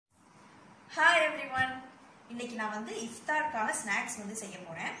இன்னைக்கு நான் வந்து இஃப்தார்க்கான ஸ்நாக்ஸ் வந்து செய்ய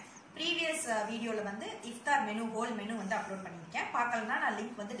போறேன். ப்ரீவியஸ் வீடியோல வந்து இஃப்தார் மெனு ஹோல் மெனு வந்து அப்லோட் பண்ணிருக்கேன். பார்க்கலனா நான்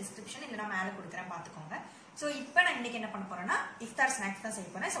லிங்க் வந்து டிஸ்கிரிப்ஷன் இல்லனா மேல கொடுக்குறேன், பாத்துக்கோங்க. சோ இப்போ நான் இன்னைக்கு என்ன பண்ண போறேன்னா இஃப்தார் ஸ்நாக்ஸ் தான் செய்ய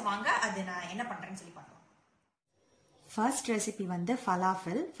போறேன். சோ வாங்க அது நான் என்ன பண்றேன்னு சொல்லி பார்க்கலாம். ஃபர்ஸ்ட் ரெசிபி வந்து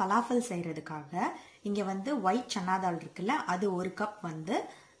ஃபலாஃபல் செய்யறதுக்காக இங்க வந்து ஒயிட் சன்னா தால் இருக்குல்ல, அது ஒரு கப் வந்து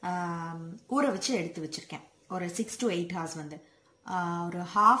ஊற வச்சு எடுத்து வச்சிருக்கேன். ஒரு 6 to 8 hours வந்து ஒரு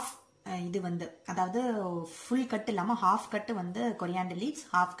ஹாஃப் இது வந்து அதாவது ஃபுல் கட் இல்லாம ஹாஃப் கட் வந்து கொரியாண்டர் லீவ்ஸ்,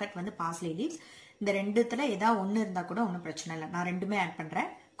 ஹாஃப் கட் வந்து பார்ஸ்லே லீவ்ஸ். இந்த ரெண்டுத்துல ஏதாவது ஒன்று இருந்தா கூட ஒன்றும் பிரச்சனை இல்லை, நான் ரெண்டுமே ஆட் பண்றேன்.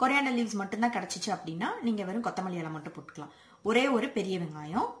 கொரியாண்டர் லீவ்ஸ் மட்டும் தான் கிடைச்சிச்சு அப்படின்னா நீங்க வெறும் கொத்தமல்லி இலை மட்டும் போட்டுக்கலாம். ஒரே ஒரு பெரிய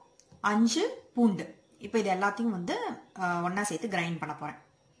வெங்காயம், 5 பூண்டு. இப்போ இது எல்லாத்தையும் வந்து ஒன்னா சேர்த்து கிரைண்ட் பண்ண போறேன்.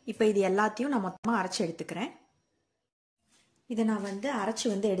 இப்போ இது எல்லாத்தையும் நான் மொத்தமா அரைச்சு எடுத்துக்கிறேன். இதை நான் வந்து அரைச்சி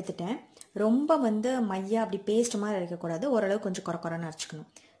வந்து எடுத்துட்டேன். ரொம்ப வந்து மையா அப்படி பேஸ்ட் மாதிரி இருக்கக்கூடாது, ஓரளவு கொஞ்சம் குறைன்னு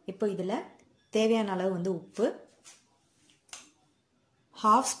அரைச்சிக்கணும். இப்போ இதில் தேவையான அளவு வந்து உப்பு,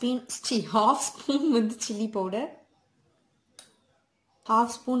 ஹாஃப் ஸ்பூன் வந்து சில்லி பவுடர்,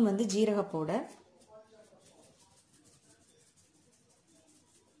 ஹாஃப் ஸ்பூன் வந்து ஜீரக பவுடர்,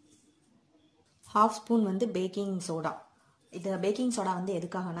 ஹாஃப் ஸ்பூன் வந்து பேக்கிங் சோடா. இது பேக்கிங் சோடா வந்து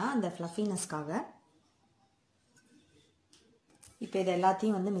எதுக்காகனா அந்த ஃப்ளஃபினஸ்க்காக. இப்போ இது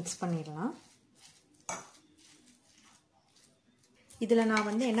எல்லாத்தையும் வந்து மிக்ஸ் பண்ணிடலாம். இதில் நான்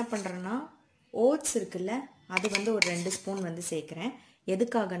வந்து என்ன பண்ணுறேன்னா ஓட்ஸ் இருக்குல்ல, அது வந்து ஒரு 2 ஸ்பூன் வந்து சேர்க்குறேன்.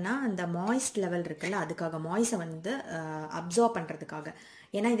 எதுக்காகனா அந்த மாய்ஸ்ட் லெவல் இருக்குல்ல, அதுக்காக மாய்ஸை வந்து அப்சார்ப் பண்ணுறதுக்காக.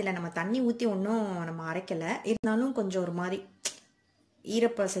 ஏன்னா இதில் நம்ம தண்ணி ஊற்றி ஒன்றும் நம்ம அரைக்கலை, இருந்தாலும் கொஞ்சம் ஒரு மாதிரி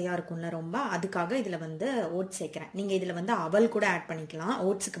ஈரப்பசையாக இருக்கும்ல ரொம்ப, அதுக்காக இதில் வந்து ஓட்ஸ் சேர்க்குறேன். நீங்கள் இதில் வந்து அவல் கூட ஆட் பண்ணிக்கலாம்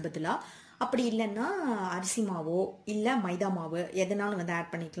ஓட்ஸுக்கு பதிலாக. அப்படி இல்லைன்னா அரிசி மாவோ இல்லை மைதா மாவு எதனாலும் வந்து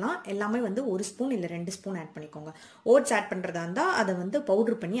ஆட் பண்ணிக்கலாம். எல்லாமே வந்து 1 ஸ்பூன் இல்லை 2 ஸ்பூன் ஆட் பண்ணிக்கோங்க. ஓட்ஸ் ஆட் பண்ணுறதா இருந்தால் அதை வந்து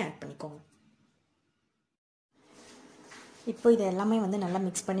பவுட்ரு பண்ணி ஆட் பண்ணிக்கோங்க. இப்போ இதை எல்லாமே வந்து நல்லா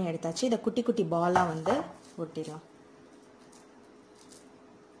மிக்ஸ் பண்ணி எடுத்தாச்சு. இதை குட்டி குட்டி பாலாக வந்து ஒட்டிடலாம்.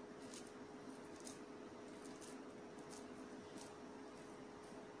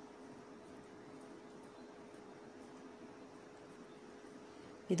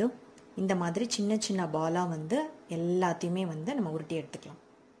 இதோ இந்த மாதிரி சின்ன சின்ன பாலாக வந்து எல்லாத்தையுமே வந்து நம்ம உருட்டி எடுத்துக்கலாம்.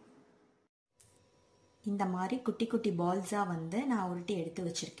 இந்த மாதிரி குட்டி குட்டி பால்ஸாக வந்து நான் உருட்டி எடுத்து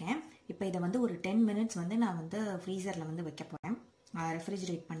வச்சுருக்கேன். இப்போ இதை வந்து ஒரு 10 minutes வந்து நான் வந்து ஃப்ரீசரில் வந்து வைக்க போகிறேன்,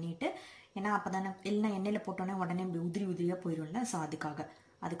 ரெஃப்ரிஜரேட் பண்ணிவிட்டு. ஏன்னா அப்போ தானே இல்லைனா எண்ணெயில் போட்டோன்னே உடனே இப்படி உதிரியாக போயிடும்ல, ஸோ அதுக்காக.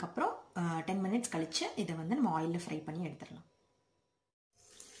 அதுக்கப்புறம் 10 minutes கழித்து இதை வந்து நம்ம ஆயிலில் ஃப்ரை பண்ணி எடுத்துடலாம்.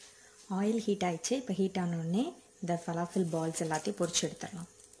 ஆயில் ஹீட் ஆயிடுச்சு. இப்போ ஹீட் ஆனோடனே இந்த ஃபலாஃபில் பால்ஸ் எல்லாத்தையும் பொரிச்சு எடுத்துடலாம்.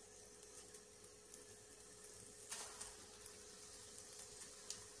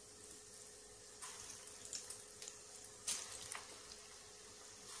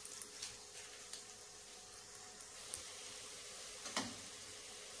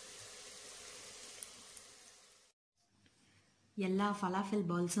 எல்லா ஃபலாஃபில்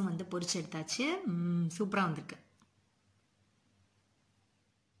பால்ஸும் வந்து பொரிச்சு எடுத்தாச்சு. சூப்பராக வந்திருக்கு.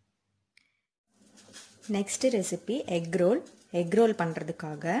 நெக்ஸ்ட் ரெசிபி எக் ரோல்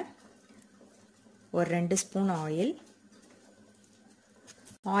பண்ணுறதுக்காக ஒரு 2 ஸ்பூன்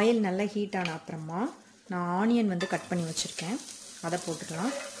ஆயில் நல்லா ஹீட் ஆன அப்புறமா நான் ஆனியன் வந்து கட் பண்ணி வச்சுருக்கேன், அதை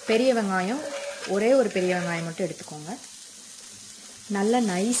போட்டுக்கலாம். பெரிய வெங்காயம் ஒரே ஒரு பெரிய வெங்காயம் மட்டும் எடுத்துக்கோங்க. நல்லா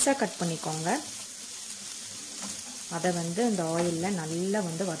நைஸாக கட் பண்ணிக்கோங்க. அதை வந்து அந்த ஆயிலில் நல்லா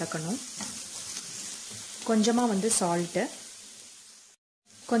வந்து வதக்கணும். கொஞ்சமாக வந்து சால்ட்டு,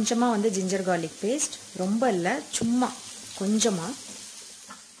 கொஞ்சமாக வந்து ஜிஞ்சர் கார்லிக் பேஸ்ட், ரொம்ப இல்லை சும்மா கொஞ்சமாக.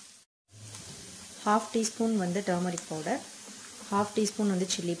 ½ டீஸ்பூன் வந்து டர்மரிக் பவுடர், ½ டீஸ்பூன் வந்து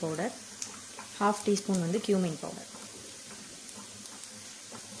சில்லி பவுடர், ½ டீஸ்பூன் வந்து கியூமின் பவுடர்.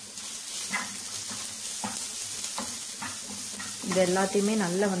 இது எல்லாத்தையுமே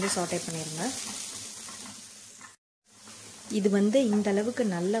நல்லா வந்து சாட்டே பண்ணிடுங்க. இது வந்து இந்த அளவுக்கு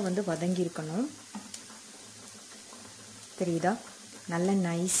நல்லா வந்து வதங்கி இருக்கணும், தெரியுதா? நல்லா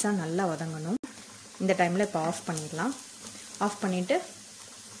நைஸாக நல்லா வதங்கணும். இந்த டைமில் இப்போ ஆஃப் பண்ணிடலாம். ஆஃப்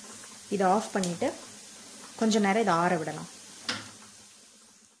பண்ணிவிட்டு கொஞ்சம் நேரம் இதை ஆற விடலாம்.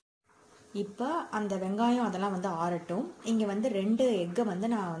 இப்போ அந்த வெங்காயம் அதெல்லாம் வந்து ஆறட்டும். இங்கே வந்து 2 எக்கை வந்து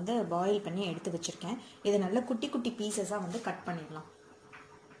நான் வந்து பாயில் பண்ணி எடுத்து வச்சுருக்கேன். இதை நல்லா குட்டி குட்டி பீசஸாக வந்து கட் பண்ணிடலாம்.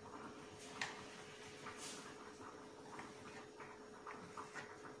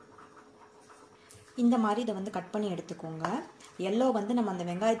 இந்த மாதிரி இதை வந்து கட் பண்ணி எடுத்துக்கோங்க. எல்லோ வந்து நம்ம அந்த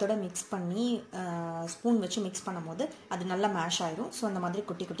வெங்காயத்தோட மிக்ஸ் பண்ணி ஸ்பூன் வச்சு மிக்ஸ் பண்ணும் போது அது நல்லா மேஷ் ஆயிரும். ஸோ அந்த மாதிரி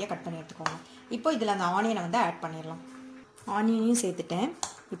குட்டி குட்டியாக கட் பண்ணி எடுத்துக்கோங்க. இப்போ இதில் அந்த ஆனியனை வந்து ஆட் பண்ணிடலாம். ஆனியனையும் சேர்த்துட்டேன்.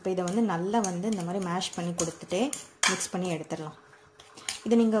 இப்போ இதை வந்து நல்லா வந்து இந்த மாதிரி மேஷ் பண்ணி கொடுத்துட்டே மிக்ஸ் பண்ணி எடுத்துடலாம்.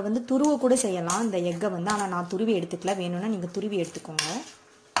 இதை நீங்கள் வந்து துருவ கூட செய்யலாம் இந்த எக்கை வந்து. ஆனால் நான் துருவி எடுத்துக்கல, வேணும்னா நீங்கள் துருவி எடுத்துக்கோங்க.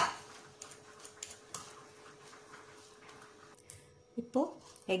 இப்போது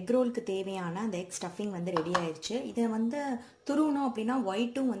எக் ரோலுக்கு தேவையான அந்த எக் ஸ்டஃபிங் வந்து ரெடி ஆயிடுச்சு. இதை வந்து துருவணும் அப்படின்னா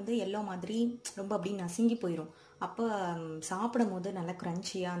ஒயிட்டும் வந்து எல்லோ மாதிரி ரொம்ப அப்படி நசுங்கி போயிடும். அப்போ சாப்பிடும் போது நல்லா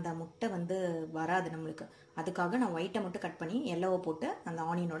க்ரன்ச்சியாக அந்த முட்டை வந்து வராது நம்மளுக்கு. அதுக்காக நான் ஒயிட்டை மட்டும் கட் பண்ணி எல்லோவை போட்டு அந்த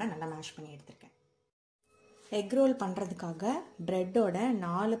ஆனியனோட நல்லா மேஷ் பண்ணி எடுத்திருக்கேன். எக் ரோல் பண்ணுறதுக்காக ப்ரெட்டோட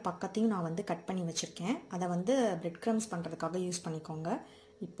 4 பக்கத்தையும் நான் வந்து கட் பண்ணி வச்சுருக்கேன். அதை வந்து ப்ரெட் க்ரம்ஸ் பண்ணுறதுக்காக யூஸ் பண்ணிக்கோங்க.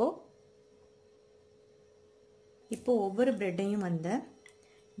 இப்போது ஒவ்வொரு ப்ரெட்டையும் வந்து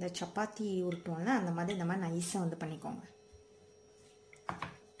இந்த சப்பாத்தி உருட்டுவோம்ல அந்த மாதிரி இந்த மாதிரி நைஸாக வந்து பண்ணிக்கோங்க.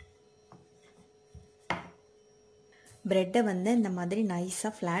 ப்ரெட்டை வந்து இந்த மாதிரி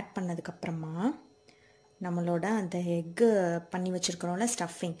நைஸாக ஃப்ளாட் பண்ணதுக்கப்புறமா நம்மளோட அந்த எக்கு பண்ணி வச்சுருக்கிறோம்ல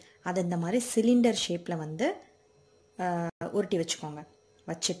ஸ்டஃபிங், அதை இந்த மாதிரி சிலிண்டர் ஷேப்பில் வந்து உருட்டி வச்சுக்கோங்க.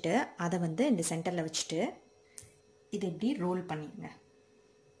 வச்சுட்டு அதை வந்து இந்த சென்டரில் வச்சுட்டு இது இப்படி ரோல் பண்ணிடுங்க.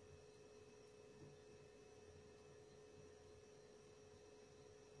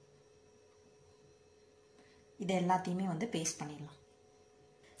 இது எல்லாத்தையுமே வந்து பேஸ்ட் பண்ணிடலாம்.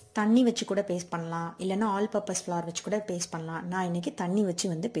 தண்ணி வச்சு கூட பேஸ்ட் பண்ணலாம், இல்லைன்னா ஆல் பர்பஸ் ஃப்ளார் வச்சு கூட பேஸ்ட் பண்ணலாம். நான் இன்றைக்கி தண்ணி வச்சு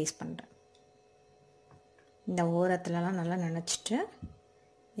வந்து பேஸ்ட் பண்ணுறேன். இந்த ஓரத்துலலாம் நல்லா நினச்சிட்டு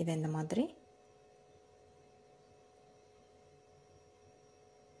இதை இந்த மாதிரி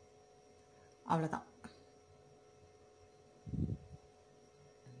அவ்வளோதான்.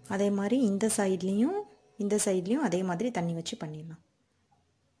 அதே மாதிரி இந்த சைட்லேயும் அதே மாதிரி தண்ணி வச்சு பண்ணிடலாம்.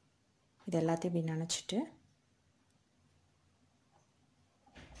 இது எல்லாத்தையும் இப்படி நினச்சிட்டு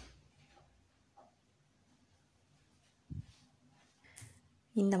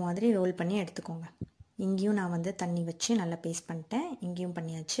இந்த மாதிரி ரோல் பண்ணி எடுத்துக்கோங்க. இங்கேயும் நான் வந்து தண்ணி வச்சு நல்லா பேஸ்ட் பண்ணிட்டேன். இங்கேயும்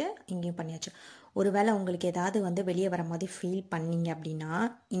பண்ணியாச்சு. ஒருவேளை உங்களுக்கு ஏதாவது வந்து வெளியே வர மாதிரி ஃபீல் பண்ணீங்க அப்படின்னா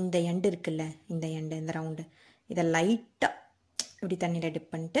இந்த எண்டு இருக்குல்ல, இந்த ரவுண்டு, இதை லைட்டாக இப்படி தண்ணியில்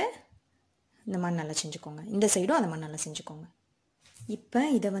டிப் பண்ணிட்டு இந்த மாதிரி நல்லா செஞ்சுக்கோங்க. இந்த சைடும் அந்த மாதிரி நல்லா செஞ்சுக்கோங்க. இப்போ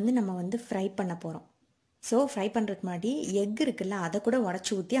இதை வந்து நம்ம வந்து ஃப்ரை பண்ண போகிறோம். ஸோ ஃப்ரை பண்ணுறதுக்கு முன்னாடி எக் இருக்குல்ல, அதை கூட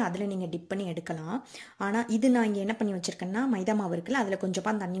உடச்சி ஊற்றி அதில் நீங்கள் டிப் பண்ணி எடுக்கலாம். ஆனால் இது நான் இங்கே என்ன பண்ணி வச்சுருக்கேன்னா மைதா மாவு இருக்குல்ல, அதில்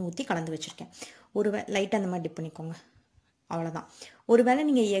கொஞ்சமாக தண்ணி ஊற்றி கலந்து வச்சுருக்கேன். லைட்டாக அந்த மாதிரி டிப் பண்ணிக்கோங்க. அவ்வளோதான். ஒருவேளை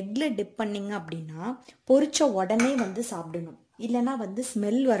நீங்கள் எக்கில் டிப் பண்ணிங்க அப்படின்னா பொரிச்ச உடனே வந்து சாப்பிடணும், இல்லைன்னா வந்து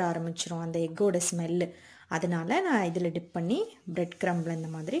ஸ்மெல் வர ஆரம்பிச்சிடும், அந்த எக்கோட ஸ்மெல்லு. அதனால நான் இதில் டிப் பண்ணி ப்ரெட் க்ரம்பில்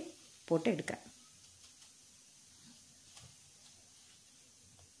இந்த மாதிரி போட்டு எடுக்கிறேன்.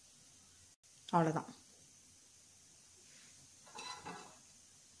 அவ்வளோதான்,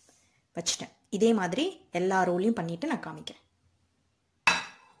 வச்சுட்டேன். இதே மாதிரி எல்லா ரோலையும் பண்ணிவிட்டு நான் காமிக்கிறேன்.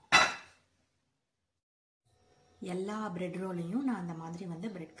 எல்லா ப்ரெட் ரோலையும் நான் அந்த மாதிரி வந்து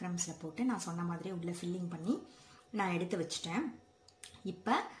ப்ரெட் க்ரம்ஸில் போட்டு நான் சொன்ன மாதிரி உள்ளே ஃபில்லிங் பண்ணி நான் எடுத்து வச்சுட்டேன்.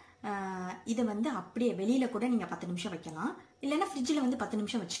 இப்போ இதை வந்து அப்படியே வெளியில் கூட நீங்கள் 10 நிமிஷம் வைக்கலாம், இல்லைன்னா ஃப்ரிட்ஜில் வந்து 10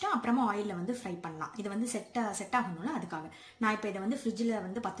 நிமிஷம் வச்சுட்டு அப்புறமா ஆயிலில் வந்து ஃப்ரை பண்ணலாம். இது வந்து செட் ஆகணும்ல, அதுக்காக நான் இப்போ இதை வந்து ஃப்ரிட்ஜில்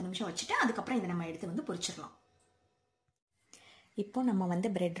வந்து 10 நிமிஷம் வச்சுட்டு அதுக்கப்புறம் இதை நம்ம எடுத்து வந்து பொரிச்சிடலாம். இப்போ நம்ம வந்து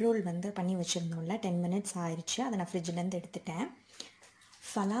ப்ரெட் ரோல் வந்து பண்ணி வச்சுருந்தோம்ல, 10 மினிட்ஸ் ஆயிடுச்சு. அதை நான் ஃப்ரிட்ஜிலேருந்து எடுத்துட்டேன்.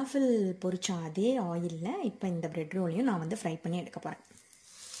 ஃபலாஃபில் பொரிச்ச அதே ஆயிலில் இப்போ இந்த ப்ரெட் ரோலையும் நான் வந்து ஃப்ரை பண்ணி எடுக்க போகிறேன்.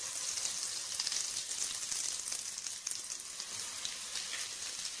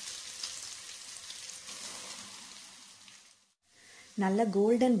 நல்ல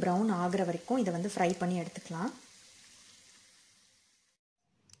கோல்டன் ப்ரௌன் ஆகிற வரைக்கும் இதை வந்து ஃப்ரை பண்ணி எடுத்துக்கலாம்.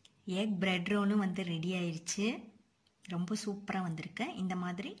 எக் ப்ரெட் ரோலும் வந்து ரெடி ஆயிடுச்சு. ரொம்ப சூப்பராக வந்திருக்கு. இந்த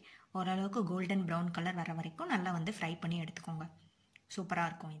மாதிரி ஓரளவுக்கு கோல்டன் ப்ரௌன் கலர் வர வரைக்கும் நல்லா வந்து ஃப்ரை பண்ணி எடுத்துக்கோங்க. சூப்பராக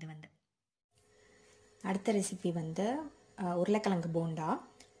இருக்கும் இது வந்து. அடுத்த ரெசிபி வந்து உருளைக்கிழங்கு போண்டா.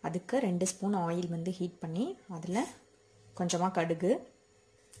 அதுக்கு 2 ஸ்பூன் ஆயில் வந்து ஹீட் பண்ணி அதில் கொஞ்சமாக கடுகு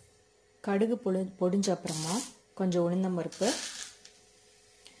பொடிஞ்ச அப்புறமா கொஞ்சம் உளுந்தம்பருப்பு,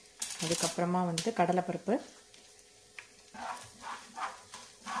 அதுக்கப்புறமா வந்து கடலைப்பருப்பு,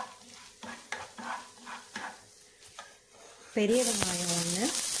 பெரிய வெங்காயம் 1,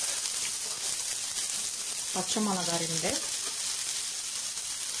 பச்சை மிளகா 2,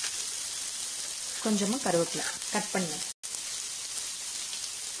 கொஞ்சமாக கருவேப்பிலை கட் பண்ணி.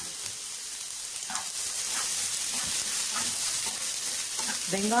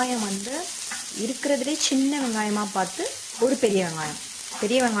 வெங்காயம் வந்து இருக்கிறதுலே சின்ன வெங்காயமாக பார்த்து ஒரு பெரிய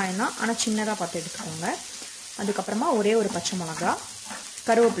வெங்காயம் தான், ஆனால் சின்னதாக பார்த்து எடுத்துக்கோங்க. அதுக்கப்புறமா ஒரே ஒரு பச்சை மிளகா,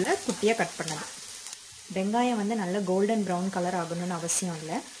 கருவேப்பிலை குட்டியாக கட் பண்ணது. வெங்காயம் வந்து நல்ல கோல்டன் ப்ரௌன் கலர் ஆகணும்னு அவசியம்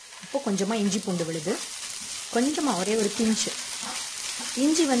இல்லை. இப்போது கொஞ்சமாக இஞ்சி பூண்டு விழுது, கொஞ்சமாக ஒரே ஒரு பிஞ்சு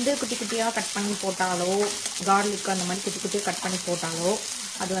இஞ்சி வந்து குட்டி குட்டியாக கட் பண்ணி போட்டாலோ, கார்லிக் அந்த மாதிரி குட்டி குட்டியாக கட் பண்ணி போட்டாலோ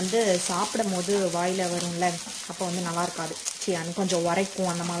அது வந்து சாப்பிடும் போது வாயில் வரும்ல, அப்போ வந்து நல்லா இருக்காது. சரி கொஞ்சம்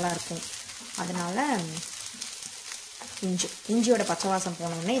உரைக்கும் அந்த மாதிரிலாம் இருக்கும். அதனால் இஞ்சியோட பச்சை வாசம்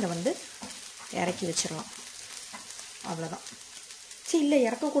போனோடனே இதை வந்து இறக்கி வச்சிடலாம். அவ்வளோதான். சரி இல்லை,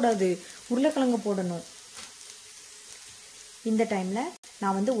 இறக்கக்கூடாது, உருளைக்கிழங்கு போடணும். இந்த டைமில்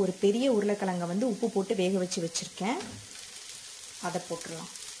நான் வந்து ஒரு பெரிய உருளைக்கிழங்கை வந்து உப்பு போட்டு வேக வச்சு வச்சுருக்கேன், அதை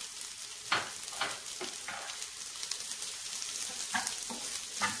போட்டுடலாம்.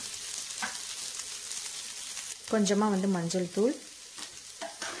 கொஞ்சமாக வந்து மஞ்சள் தூள்,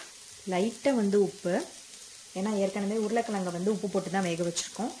 லைட்டாக வந்து உப்பு, ஏன்னா ஏற்கனவே உருளைக்கிழங்கை வந்து உப்பு போட்டு தான் வேக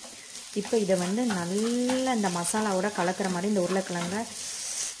வச்சுருக்கோம். இப்போ இதை வந்து நல்லா இந்த மசாலாவோட கலக்கிற மாதிரி இந்த உருளைக்கிழங்கை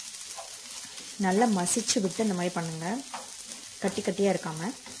நல்லா மசிச்சு விட்டு இந்த மாதிரி பண்ணுங்கள், கட்டி கட்டியாக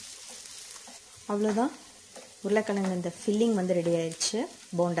இருக்காமல். அவ்வளோதான், உருளைக்கிழங்கு இந்த ஃபில்லிங் வந்து ரெடி ஆயிடுச்சு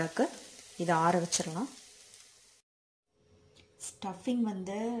போண்டாக்கு. இதை ஆற வச்சிடலாம். ஸ்டஃபிங்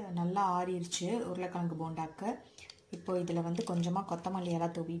வந்து நல்லா ஆறிடுச்சு உருளைக்கிழங்கு போண்டாக்கு. இப்போ இதில் வந்து கொஞ்சமாக கொத்தமல்லி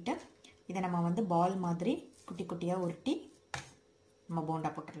எல்லாம் தூவிட்டு இதை நம்ம வந்து பால் மாதிரி குட்டி குட்டியாக உருட்டி நம்ம போண்டா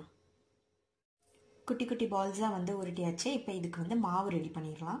போட்டுடலாம். குட்டி குட்டி பால்ஸாக வந்து உருட்டியாச்சு. இப்போ இதுக்கு வந்து மாவு ரெடி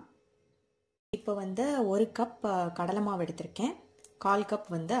பண்ணிடலாம். இப்போ வந்து 1 கப் கடலை மாவு எடுத்திருக்கேன், 1/4 கப்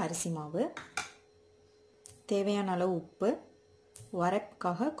வந்து அரிசி மாவு, தேவையான அளவு உப்பு,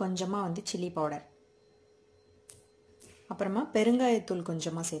 உரைப்புக்காக கொஞ்சமாக வந்து சில்லி பவுடர், அப்புறமா பெருங்காயத்தூள்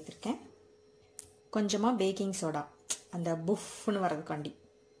கொஞ்சமாக சேர்த்துருக்கேன், கொஞ்சமாக பேக்கிங் சோடா அந்த புஃப்னு வரதுக்காண்டி.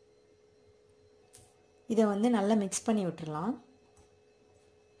 இதை வந்து நல்லா மிக்ஸ் பண்ணி விட்டுடலாம்.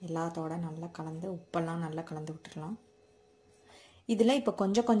 எல்லாத்தோட நல்லா கலந்து, உப்பெல்லாம் நல்லா கலந்து விட்டுடலாம். இதில் இப்போ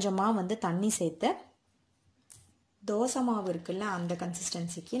கொஞ்சம் கொஞ்சமாக வந்து தண்ணி சேர்த்து தோசை மாவு இருக்குல்ல அந்த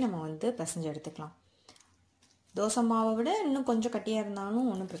கன்சிஸ்டன்சிக்கு நம்ம வந்து பிசைஞ்சு எடுத்துக்கலாம். தோசை மாவை விட இன்னும் கொஞ்சம் கட்டியாக இருந்தாலும்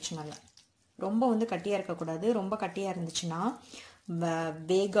ஒன்றும் பிரச்சனை இல்லை. ரொம்ப வந்து கட்டியாக இருக்கக்கூடாது, ரொம்ப கட்டியாக இருந்துச்சுன்னா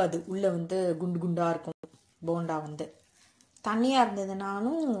வேகாது, உள்ளே வந்து குண்டு குண்டாக இருக்கும் போண்டா வந்து. தண்ணியாக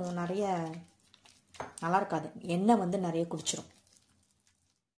இருந்ததுனாலும் நிறைய நல்லா இருக்காது, எண்ணெய் வந்து நிறைய குடிச்சிரும்.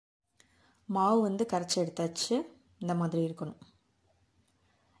 மாவு வந்து கரைச்சி எடுத்தாச்சு, இந்த மாதிரி இருக்கணும்.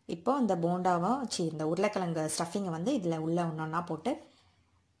 இப்போ இந்த போண்டாவை இந்த உருளைக்கிழங்கு ஸ்டஃபிங்கை வந்து இதில் உள்ள ஒன்றா போட்டு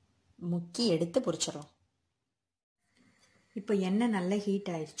முக்கி எடுத்து பொரிச்சிடலாம். இப்போ எண்ணெய் நல்லா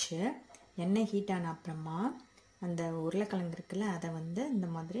ஹீட் ஆயிடுச்சு. எண்ணெய் ஹீட் ஆன அப்புறமா அந்த உருளைக்கிழங்கு இருக்குல்ல அதை வந்து இந்த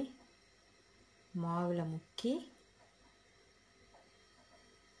மாதிரி மாவில் முக்கி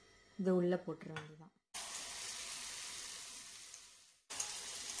இது உள்ளே போட்டுற வேண்டியதான்.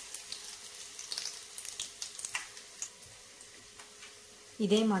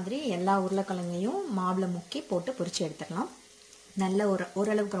 இதே மாதிரி எல்லா உருளைக்கிழங்கையும் மாவில் முக்கி போட்டு பொரிச்சு எடுத்துடலாம். நல்ல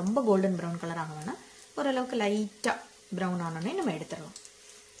ஓரளவுக்கு ரொம்ப கோல்டன் ப்ரௌன் கலர் ஆக வேணாம், ஓரளவுக்கு லைட்டாக ப்ரௌன் ஆனோடனே நம்ம எடுத்துடலாம்.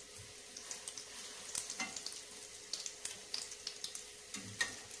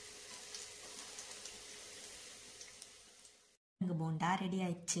 போண்டா ரெடி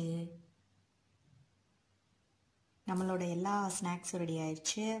ஆயிடுச்சு. நம்மளோட எல்லா ஸ்நாக்ஸும் ரெடி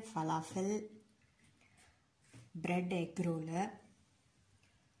ஆயிடுச்சு. ஃபலாஃபல், பிரெட் எக் ரோலு,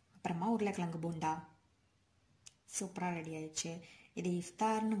 அப்புறமா உருளைக்கிழங்கு போண்டா சூப்பராக ரெடி ஆயிடுச்சு. இது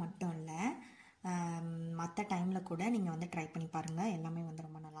இஃப்தார்னு மட்டும் இல்லை, மற்ற டைமில் கூட நீங்கள் வந்து ட்ரை பண்ணி பாருங்கள், எல்லாமே வந்து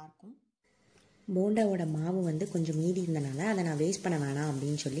ரொம்ப நல்லாயிருக்கும். போண்டாவோட மாவு வந்து கொஞ்சம் மீதி இருந்தனால அதை நான் வேஸ்ட் பண்ண வேணாம்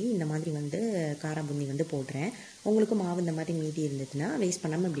அப்படின்னு சொல்லி இந்த மாதிரி வந்து காரா பூந்தி வந்து போடுறேன். உங்களுக்கும் மாவு இந்த மாதிரி மீதி இருந்ததுன்னா வேஸ்ட்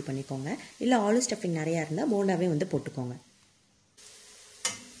பண்ணாமல் இப்படி பண்ணிக்கோங்க. இல்லை ஆலு ஸ்டஃபிங் நிறையா இருந்தால் போண்டாவே வந்து போட்டுக்கோங்க.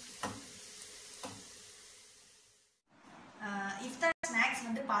 இஃப்தார் ஸ்நாக்ஸ்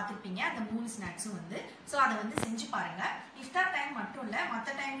வந்து பார்த்துருப்பீங்க, அந்த 3 ஸ்நாக்ஸும் வந்து. ஸோ அதை வந்து செஞ்சு பாருங்கள். இஃப்தார் டைம் மட்டும் இல்லை, மற்ற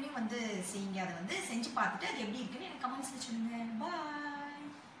டைம்லையும் வந்து செய்யுங்க. அதை வந்து செஞ்சு பார்த்துட்டு அது எப்படி இருக்குன்னு எனக்கு கமெண்ட்ஸில் சொல்லுங்கள். பாய்.